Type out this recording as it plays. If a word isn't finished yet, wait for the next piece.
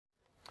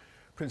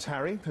Prince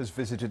Harry has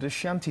visited a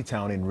shanty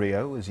town in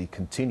Rio as he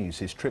continues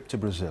his trip to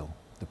Brazil.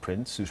 The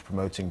Prince, who's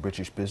promoting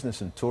British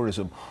business and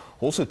tourism,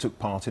 also took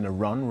part in a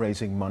run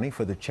raising money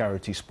for the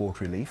charity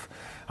Sport Relief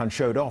and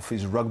showed off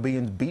his rugby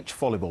and beach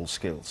volleyball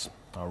skills.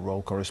 Our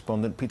royal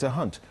correspondent Peter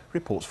Hunt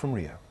reports from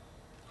Rio.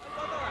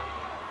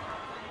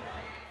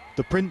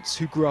 The Prince,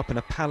 who grew up in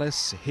a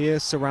palace, here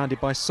surrounded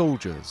by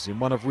soldiers in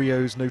one of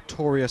Rio's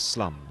notorious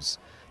slums.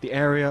 The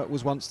area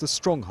was once the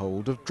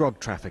stronghold of drug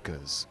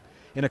traffickers.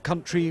 In a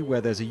country where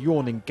there's a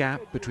yawning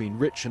gap between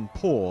rich and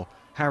poor,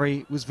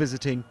 Harry was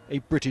visiting a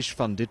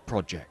British-funded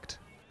project.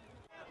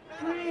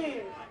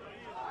 3,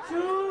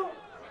 2,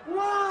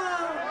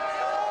 1.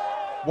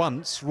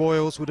 Once,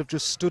 royals would have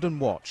just stood and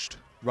watched.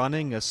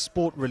 Running a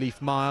Sport Relief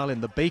mile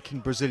in the baking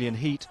Brazilian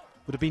heat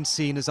would have been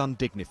seen as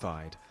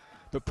undignified.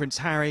 But Prince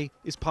Harry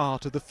is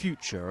part of the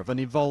future of an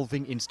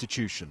evolving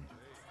institution.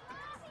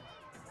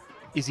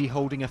 Is he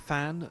holding a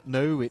fan?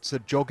 No, it's a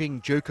jogging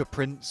Joker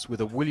Prince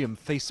with a William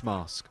face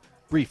mask.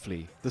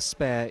 Briefly, the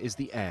spare is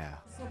the heir.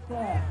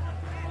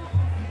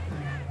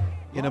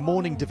 In a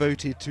morning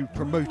devoted to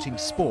promoting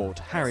sport,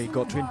 Harry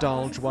got to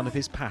indulge one of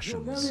his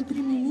passions.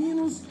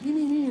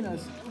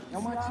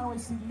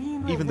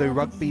 Even though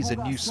rugby's a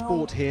new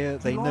sport here,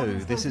 they know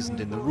this isn't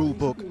in the rule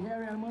book, and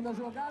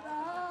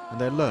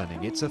they're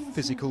learning it's a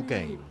physical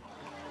game.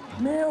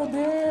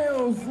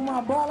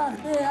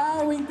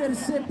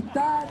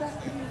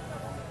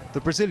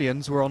 The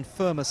Brazilians were on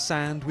firmer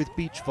sand with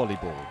beach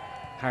volleyball.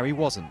 Harry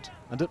wasn't,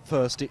 and at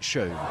first it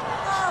showed.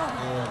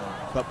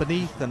 But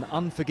beneath an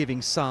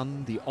unforgiving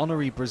sun, the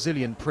honorary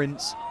Brazilian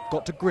prince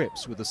got to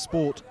grips with a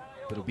sport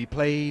that'll be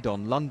played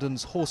on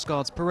London's Horse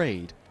Guards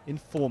Parade in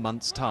 4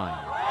 months'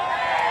 time.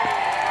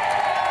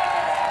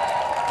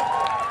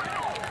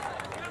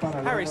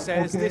 Harry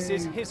says this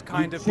is his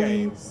kind of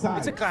game.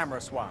 It's a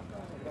glamorous one.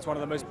 It's one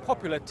of the most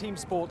popular team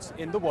sports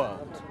in the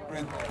world.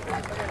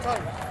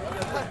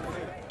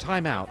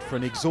 Time out for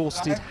an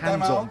exhausted,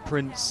 hands-on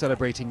Prince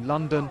celebrating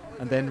London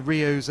and then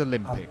Rio's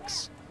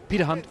Olympics.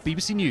 Peter Hunt,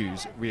 BBC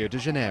News, Rio de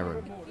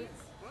Janeiro.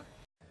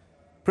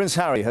 Prince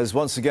Harry has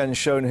once again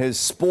shown his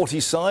sporty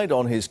side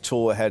on his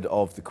tour ahead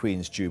of the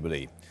Queen's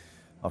Jubilee.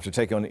 After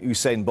taking on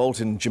Usain Bolt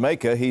in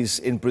Jamaica, he's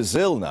in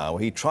Brazil now.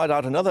 He tried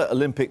out another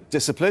Olympic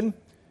discipline,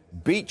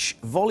 beach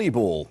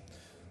volleyball.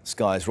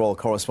 Sky's royal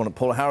correspondent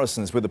Paul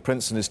Harrison is with the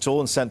Prince on his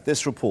tour and sent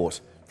this report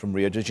from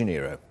Rio de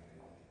Janeiro.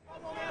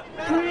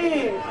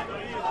 3,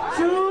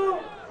 2,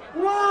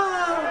 1.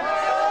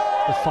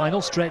 The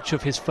final stretch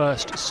of his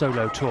first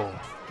solo tour.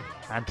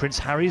 And Prince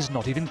Harry's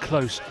not even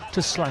close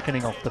to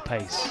slackening off the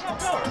pace.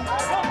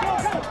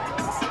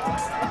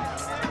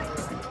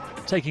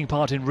 Taking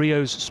part in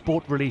Rio's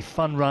Sport Relief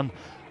fun run,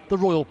 the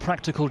royal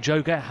practical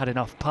joker had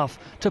enough puff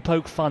to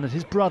poke fun at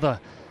his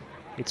brother.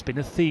 It's been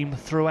a theme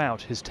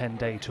throughout his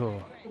 10-day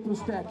tour.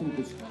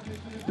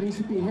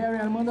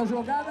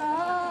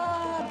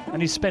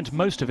 And he spent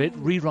most of it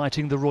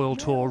rewriting the Royal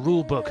Tour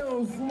rulebook.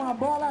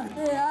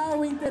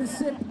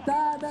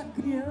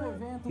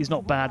 He's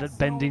not bad at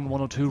bending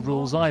 1 or 2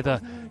 rules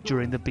either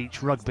during the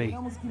beach rugby.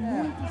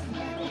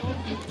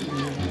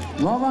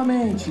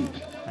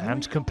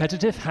 And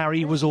competitive,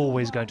 Harry was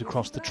always going to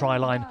cross the try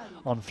line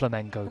on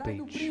Flamengo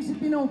Beach.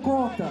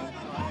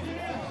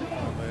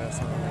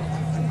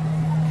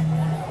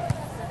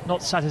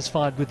 Not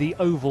satisfied with the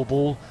oval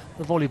ball,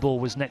 the volleyball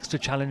was next to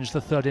challenge the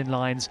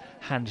third-in-line's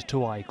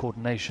hand-to-eye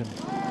coordination.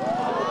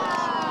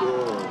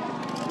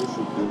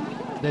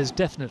 There's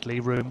definitely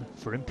room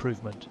for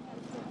improvement.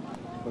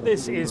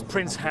 This is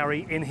Prince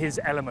Harry in his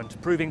element,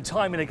 proving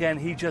time and again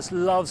he just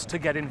loves to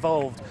get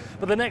involved.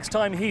 But the next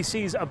time he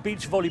sees a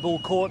beach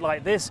volleyball court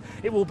like this,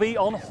 it will be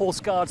on Horse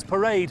Guards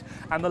Parade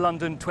and the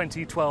London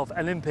 2012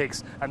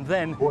 Olympics, and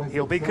then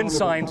he'll be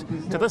consigned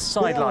to the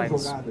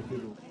sidelines.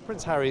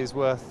 Prince Harry is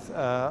worth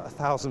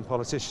 1,000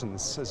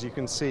 politicians. As you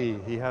can see,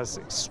 he has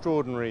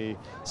extraordinary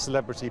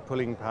celebrity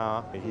pulling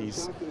power.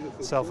 He's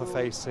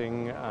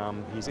self-effacing,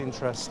 he's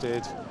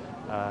interested,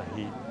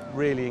 he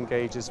really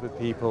engages with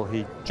people,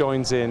 he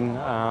joins in,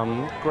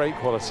 great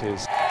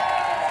qualities.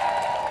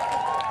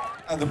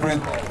 And the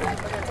Prince.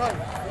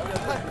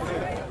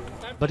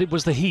 But it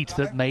was the heat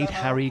that made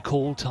Harry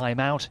call time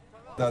out.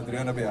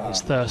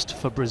 His thirst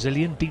for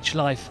Brazilian beach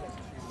life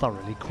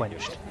thoroughly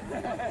quenched.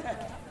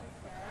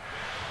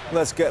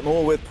 Let's get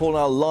more with Paul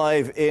now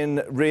live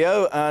in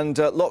Rio, and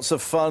lots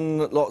of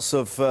fun, lots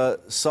of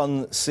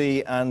sun,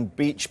 sea and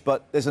beach,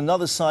 but there's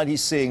another side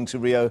he's seeing to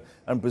Rio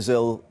and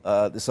Brazil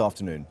this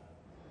afternoon.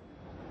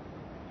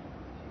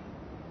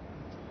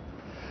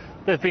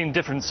 There have been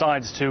different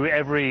sides to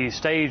every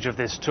stage of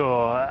this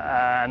tour,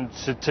 and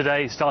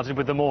today started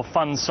with the more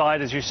fun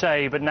side, as you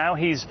say, but now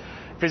he's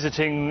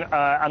visiting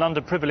an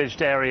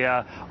underprivileged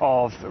area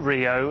of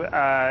Rio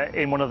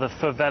in one of the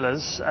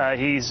favelas.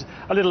 He's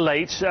a little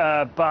late,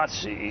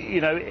 but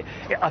you know,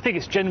 I think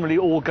it's generally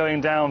all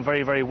going down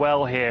very, very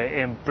well here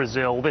in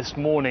Brazil. This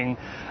morning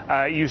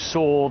you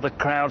saw the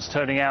crowds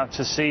turning out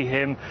to see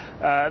him.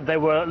 There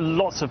were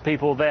lots of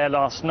people there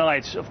last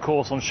night, of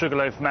course, on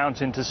Sugarloaf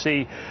Mountain to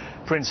see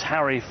Prince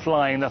Harry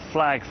flying the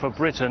flag for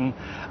Britain,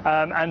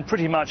 and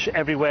pretty much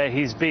everywhere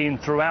he's been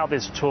throughout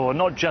this tour,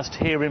 not just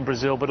here in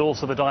Brazil but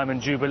also the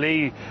Diamond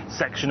Jubilee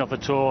section of the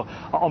tour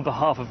on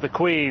behalf of the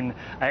Queen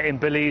in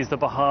Belize, the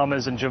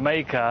Bahamas and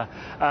Jamaica.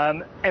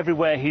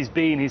 Everywhere he's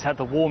been, he's had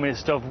the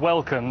warmest of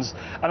welcomes,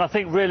 and I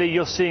think really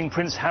you're seeing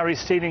Prince Harry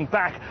stealing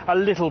back a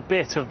little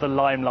bit of the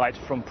limelight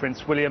from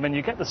Prince William, and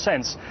you get the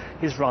sense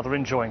he's rather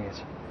enjoying it.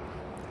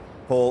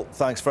 Paul,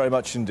 thanks very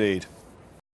much indeed.